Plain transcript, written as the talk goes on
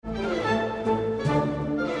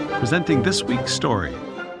presenting this week's story,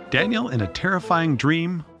 Daniel in a Terrifying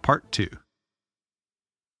Dream, Part 2.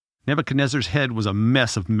 Nebuchadnezzar's head was a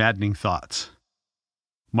mess of maddening thoughts.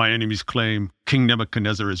 My enemies claim King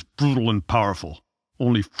Nebuchadnezzar is brutal and powerful.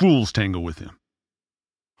 Only fools tangle with him.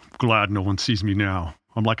 I'm glad no one sees me now.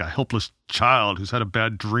 I'm like a helpless child who's had a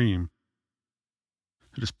bad dream.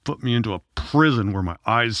 It has put me into a prison where my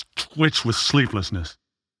eyes twitch with sleeplessness.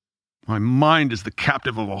 My mind is the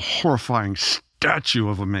captive of a horrifying statue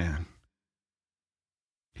of a man.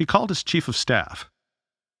 He called his chief of staff.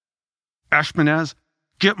 Ashpenaz,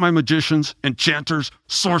 get my magicians, enchanters,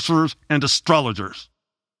 sorcerers, and astrologers.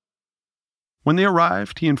 When they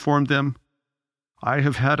arrived, he informed them, I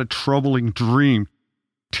have had a troubling dream.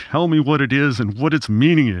 Tell me what it is and what its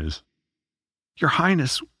meaning is. Your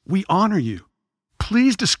Highness, we honor you.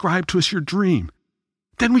 Please describe to us your dream.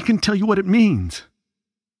 Then we can tell you what it means.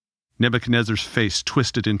 Nebuchadnezzar's face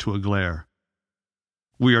twisted into a glare.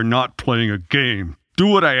 We are not playing a game. Do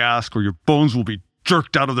what I ask, or your bones will be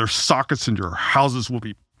jerked out of their sockets and your houses will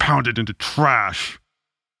be pounded into trash.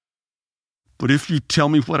 But if you tell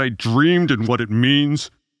me what I dreamed and what it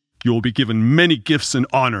means, you will be given many gifts and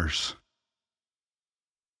honors.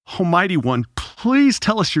 Almighty One, please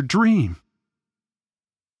tell us your dream.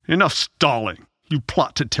 Enough stalling. You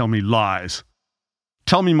plot to tell me lies.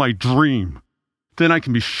 Tell me my dream. Then I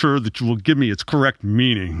can be sure that you will give me its correct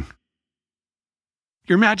meaning.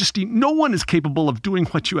 Your Majesty, no one is capable of doing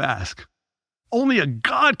what you ask. Only a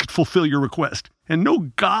god could fulfill your request, and no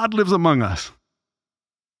god lives among us.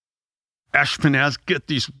 Ashpenaz, get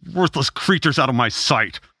these worthless creatures out of my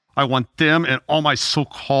sight. I want them and all my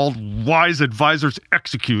so-called wise advisors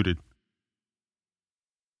executed.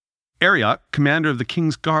 Arioch, commander of the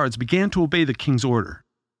king's guards, began to obey the king's order.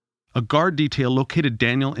 A guard detail located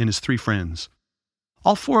Daniel and his 3 friends.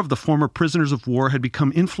 All 4 of the former prisoners of war had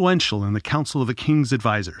become influential in the council of the king's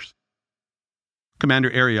advisors. Commander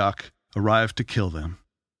Arioch arrived to kill them.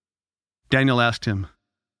 Daniel asked him,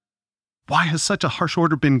 Why has such a harsh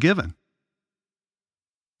order been given?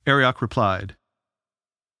 Arioch replied,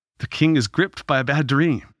 The king is gripped by a bad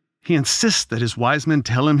dream. He insists that his wise men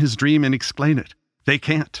tell him his dream and explain it. They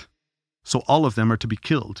can't. So all of them are to be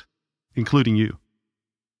killed, including you.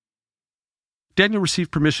 Daniel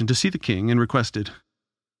received permission to see the king and requested,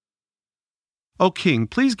 O king,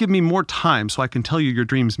 please give me more time so I can tell you your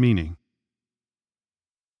dream's meaning.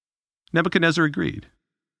 Nebuchadnezzar agreed.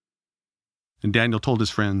 And Daniel told his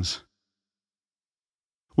friends,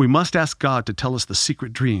 We must ask God to tell us the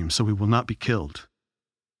secret dream so we will not be killed.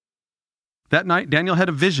 That night, Daniel had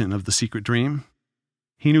a vision of the secret dream.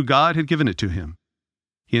 He knew God had given it to him.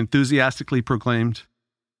 He enthusiastically proclaimed,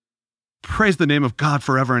 Praise the name of God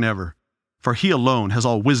forever and ever, for he alone has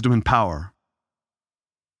all wisdom and power.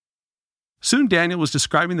 Soon Daniel was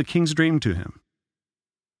describing the king's dream to him.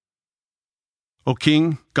 O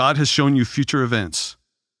king, God has shown you future events.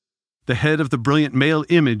 The head of the brilliant male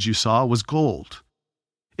image you saw was gold.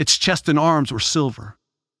 Its chest and arms were silver.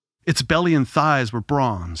 Its belly and thighs were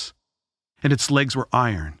bronze, and its legs were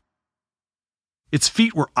iron. Its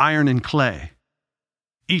feet were iron and clay.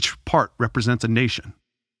 Each part represents a nation.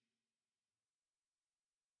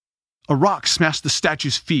 A rock smashed the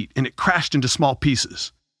statue's feet, and it crashed into small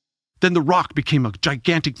pieces. Then the rock became a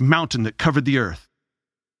gigantic mountain that covered the earth.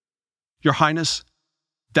 Your Highness,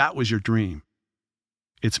 that was your dream.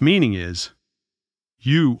 Its meaning is,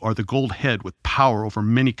 you are the gold head with power over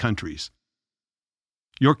many countries.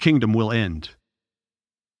 Your kingdom will end.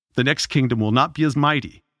 The next kingdom will not be as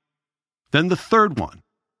mighty. Then the 3rd one,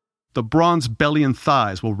 the bronze belly and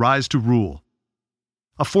thighs, will rise to rule.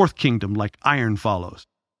 A 4th kingdom like iron follows.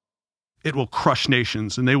 It will crush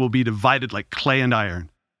nations, and they will be divided like clay and iron.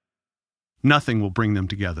 Nothing will bring them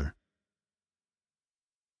together.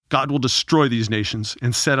 God will destroy these nations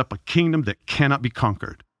and set up a kingdom that cannot be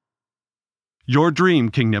conquered. Your dream,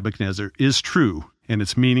 King Nebuchadnezzar, is true, and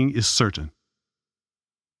its meaning is certain.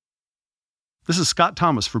 This is Scott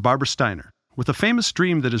Thomas for Barbara Steiner, with a famous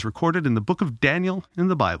dream that is recorded in the book of Daniel in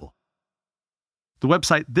the Bible. The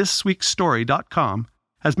website thisweekstory.com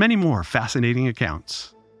has many more fascinating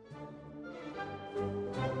accounts.